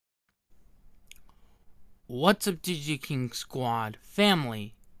What's up, DJ King Squad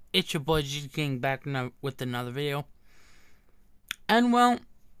family? It's your boy DJ King back with another video. And well,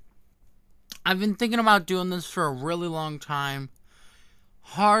 I've been thinking about doing this for a really long time.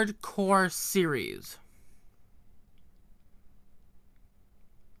 Hardcore series.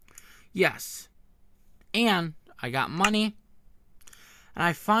 Yes. And I got money. And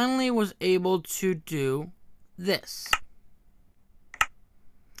I finally was able to do this.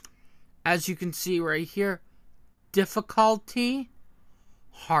 As you can see right here, difficulty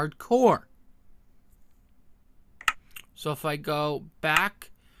hardcore. So if I go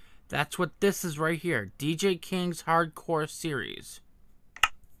back, that's what this is right here. DJ King's Hardcore series.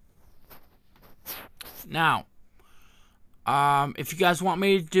 Now, if you guys want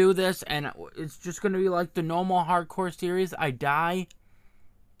me to do this and it's just going to be like the normal hardcore series, I die,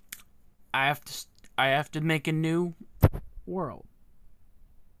 I have to make a new world.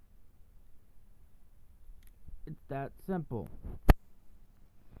 It's that simple.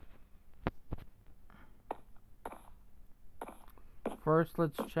 First,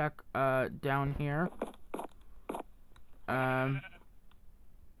 let's check down here.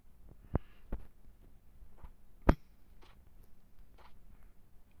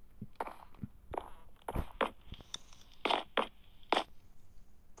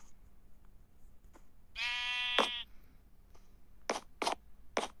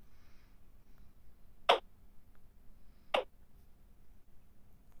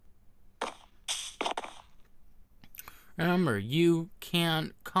 Remember, you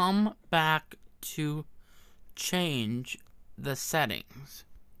can come back to change the settings.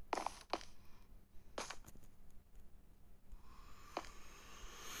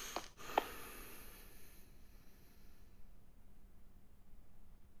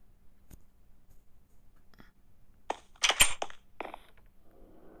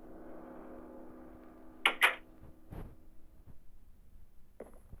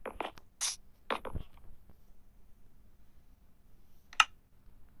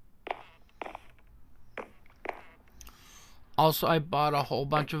 Also, I bought a whole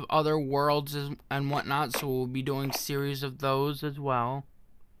bunch of other worlds and whatnot, so we'll be doing series of those as well.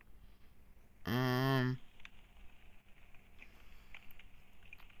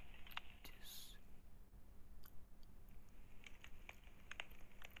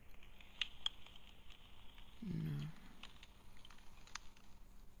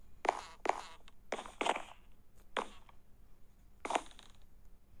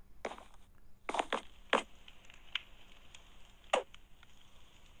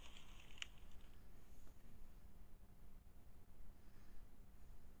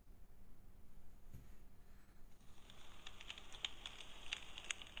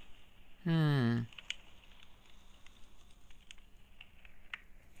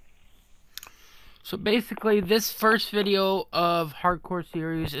 So basically, this first video of Hardcore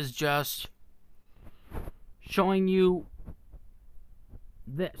series is just showing you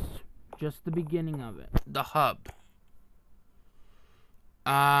this. Just the beginning of it. The hub.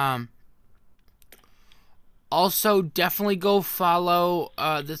 Also, definitely go follow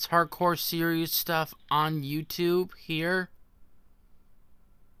this Hardcore series stuff on YouTube here.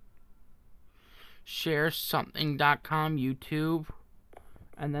 Sharesomething.com, YouTube.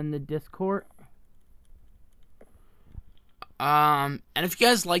 And then the Discord. And if you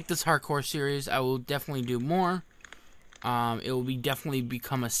guys like this hardcore series, I will definitely do more. It will definitely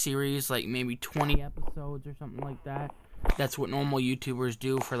become a series, like maybe 20 episodes or something like that. That's what normal YouTubers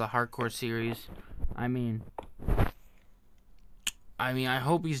do for the hardcore series. I mean, I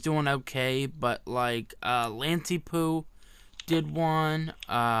hope he's doing okay, but like, Lancey Poo did one,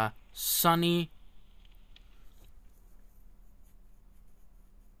 Sunny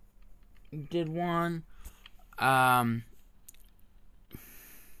did one,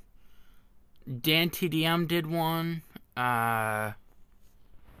 Dan TDM did one. A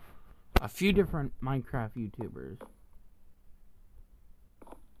few different Minecraft YouTubers.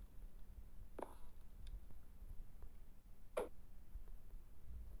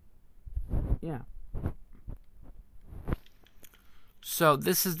 Yeah. So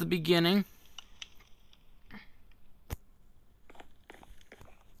this is the beginning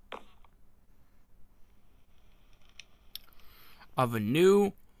of a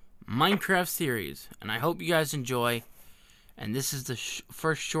new Minecraft series, and I hope you guys enjoy. And this is the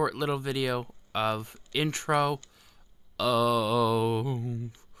first short little video of intro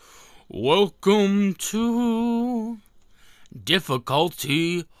of welcome to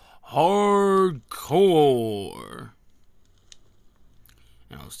difficulty hardcore,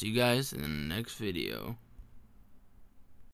 and I'll see you guys in the next video.